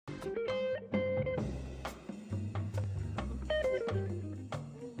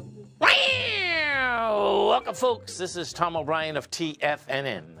Welcome, folks. This is Tom O'Brien of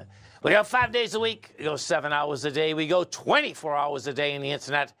TFNN. We go 5 days a week. We go 7 hours a day. We go 24 hours a day on the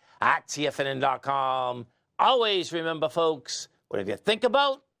internet at TFNN.com. Always remember, folks, whatever you think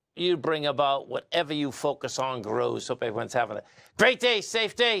about, you bring about. Whatever you focus on grows. Hope everyone's having a great day,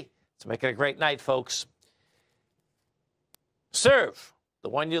 safe day. Let's make it a great night, folks. Serve the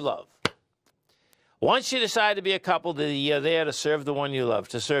one you love. Once you decide to be a couple, you're there to serve the one you love,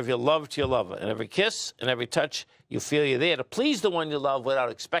 to serve your love to your lover. And every kiss and every touch, you feel you're there to please the one you love without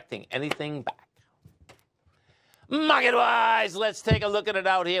expecting anything back. Market-wise, let's take a look at it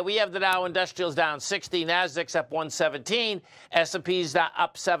out here. We have the Dow Industrials down 60, Nasdaq's up 117, S&P's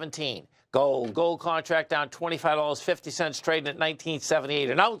up 17. Gold contract down $25.50, trading at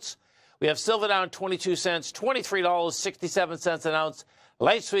 $19.78 an ounce. We have silver down 22 cents, $23.67 an ounce.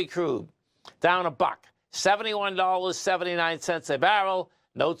 Light sweet crude down a buck, $71.79 a barrel.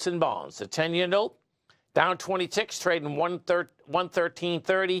 Notes and bonds. The 10-year note down 20 ticks, trading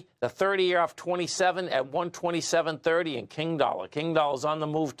 113.30. The 30-year off 27 at 127.30. And King Dollar's on the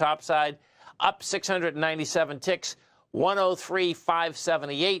move, top side, up 697 ticks,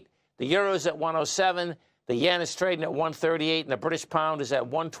 103.578. The euro's at 107. The yen is trading at 138, and the British pound is at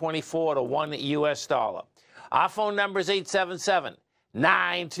 124 to 1 US dollar. Our phone number is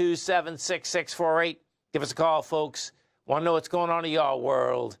 877-927-6648. Give us a call, folks. Want to know what's going on in your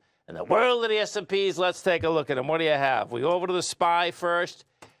world. In the world of the S&Ps, let's take a look at them. What do you have? We go over to the SPY first.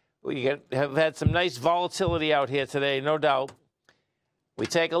 We have had some nice volatility out here today, no doubt. We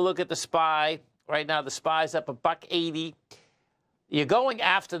take a look at the SPY. Right now, the SPY's up $1.80. You're going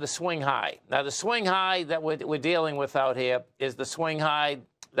after the swing high. Now, the swing high that we're dealing with out here is the swing high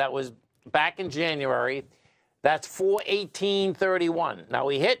that was back in January. That's 418.31. Now,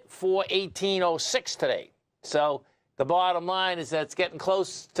 we hit 418.06 today. So the bottom line is that it's getting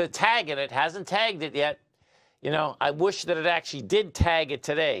close to tagging it. Hasn't tagged it yet. You know, I wish that it actually did tag it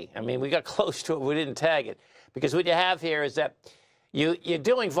today. I mean, we got close to it, but we didn't tag it. Because what you have here is that you're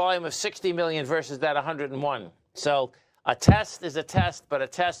doing volume of 60 million versus that 101. So a test is a test, but a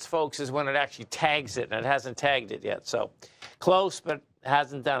test, folks, is when it actually tags it, and it hasn't tagged it yet. So close, but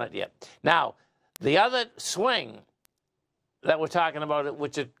hasn't done it yet. Now, the other swing that we're talking about,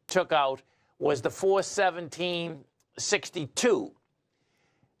 which it took out, was the 417.62.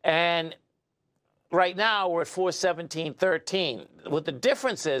 And right now, we're at 417.13. What the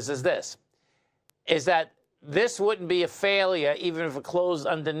difference is this, is that this wouldn't be a failure even if it closed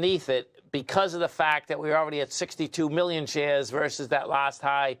underneath it, because of the fact that we're already at 62 million shares versus that last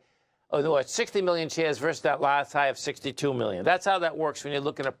high. Oh, no, at 60 million shares versus that last high of 62 million. That's how that works when you're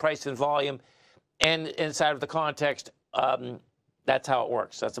looking at price and volume. And inside of the context, that's how it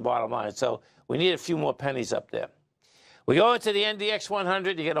works. That's the bottom line. So we need a few more pennies up there. We go into the NDX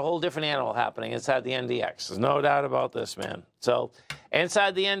 100, you get a whole different animal happening inside the NDX. There's no doubt about this, man. So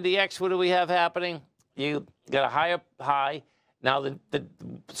inside the NDX, what do we have happening? You got a higher high. Now, the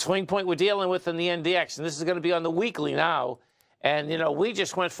swing point we're dealing with in the NDX, and this is going to be on the weekly now, and, you know, we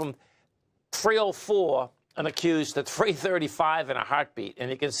just went from 304 on the Qs to 335 in a heartbeat. And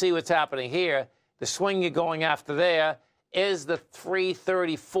you can see what's happening here. The swing you're going after there is the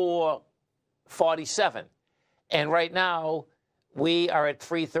 334.47. And right now, we are at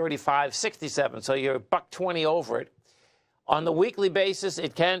 335.67. So you're $1.20 over it. On the weekly basis,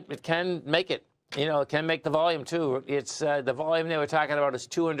 it can make it. You know, it can make the volume, too. It's the volume they were talking about is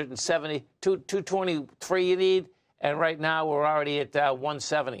 223 you need, and right now we're already at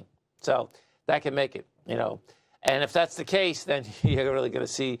 170. So that can make it, you know. And if that's the case, then you're really going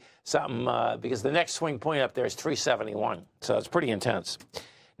to see something, because the next swing point up there is 371. So it's pretty intense.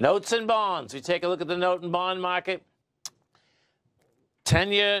 Notes and bonds. We take a look at the note and bond market.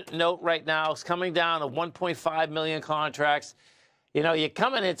 10-year note right now is coming down to 1.5 million contracts. You know, you're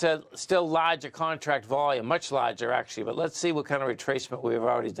coming into still larger contract volume, much larger, actually. But let's see what kind of retracement we've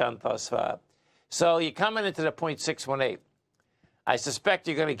already done thus far. So you're coming into the 0.618. I suspect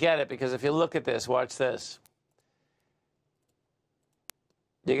you're going to get it, because if you look at this, watch this.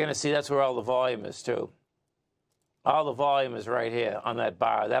 You're going to see that's where all the volume is, too. All the volume is right here on that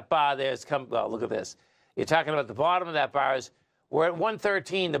bar. That bar there is come. Well, look at this. You're talking about the bottom of that bar is, we're at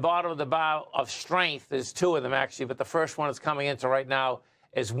 113. The bottom of the bar of strength, there's two of them, actually, but the first one is coming into right now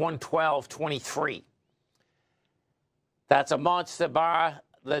is 112.23. That's a monster bar.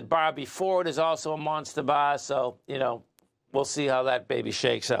 The bar before it is also a monster bar, so, you know, we'll see how that baby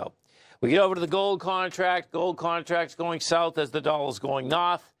shakes out. We get over to the gold contract. Gold contract's going south as the dollar's going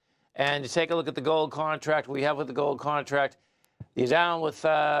north. And you take a look at the gold contract. We have with the gold contract, you're down with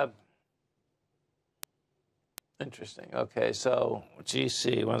Interesting. Okay, so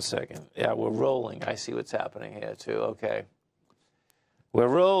GC, 1 second. Yeah, we're rolling. I see what's happening here, too. Okay. We're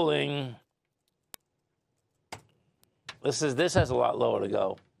rolling. This has a lot lower to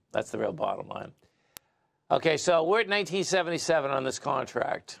go. That's the real bottom line. Okay, so we're at 1977 on this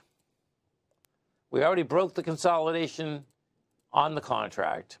contract. We already broke the consolidation on the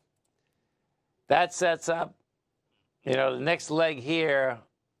contract. That sets up, you know, the next leg here.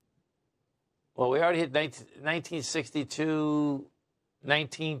 Well, we already hit 1962,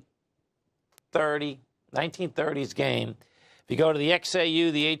 1930, 1930s game. If you go to the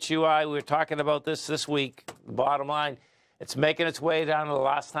XAU, the HUI, we were talking about this week. The bottom line, it's making its way down to the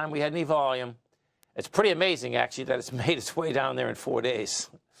last time we had any volume. It's pretty amazing, actually, that it's made its way down there in 4 days.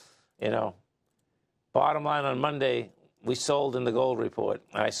 You know, bottom line on Monday, we sold in the gold report.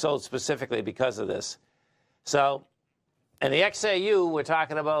 I sold specifically because of this. So, in the XAU, we're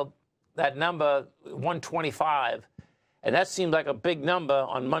talking about that number, 125, and that seemed like a big number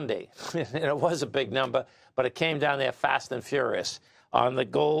on Monday. And it was a big number, but it came down there fast and furious. On the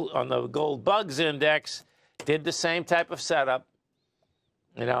gold bugs index, did the same type of setup,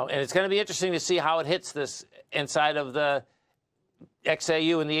 you know, and it's going to be interesting to see how it hits this inside of the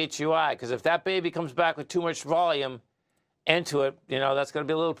XAU and the HUI, because if that baby comes back with too much volume into it, you know, that's going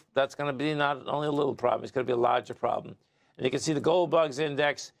to be not only a little problem, it's going to be a larger problem. And you can see the gold bugs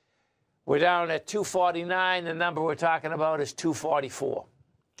index, we're down at 249. The number we're talking about is 244.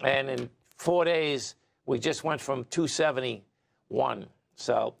 And in 4 days, we just went from 271.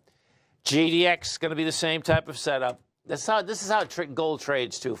 So GDX is going to be the same type of setup. This is how gold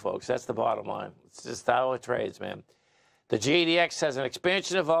trades too, folks. That's the bottom line. It's just how it trades, man. The GDX has an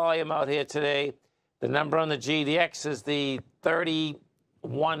expansion of volume out here today. The number on the GDX is the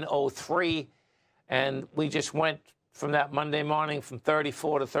 3103. And we just went from that Monday morning from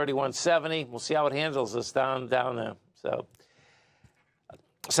 34 to 3170. We'll see how it handles us down there. So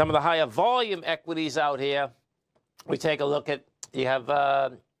some of the higher volume equities out here, we take a look at. You have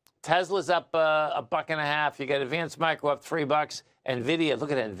Tesla's up $1.50. You got Advanced Micro up $3. NVIDIA,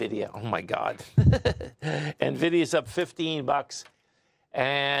 look at NVIDIA. Oh, my God. NVIDIA's up $15.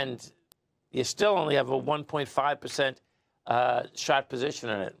 And you still only have a 1.5% short position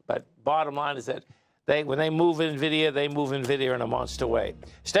in it. But bottom line is that when they move NVIDIA in a monster way.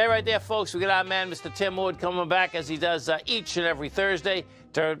 Stay right there, folks. We got our man, Mr. Tim Wood, coming back as he does each and every Thursday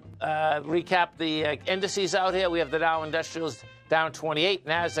to recap the indices out here. We have the Dow Industrials down 28.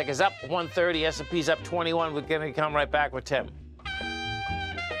 NASDAQ is up 130. S&P's up 21. We're going to come right back with Tim.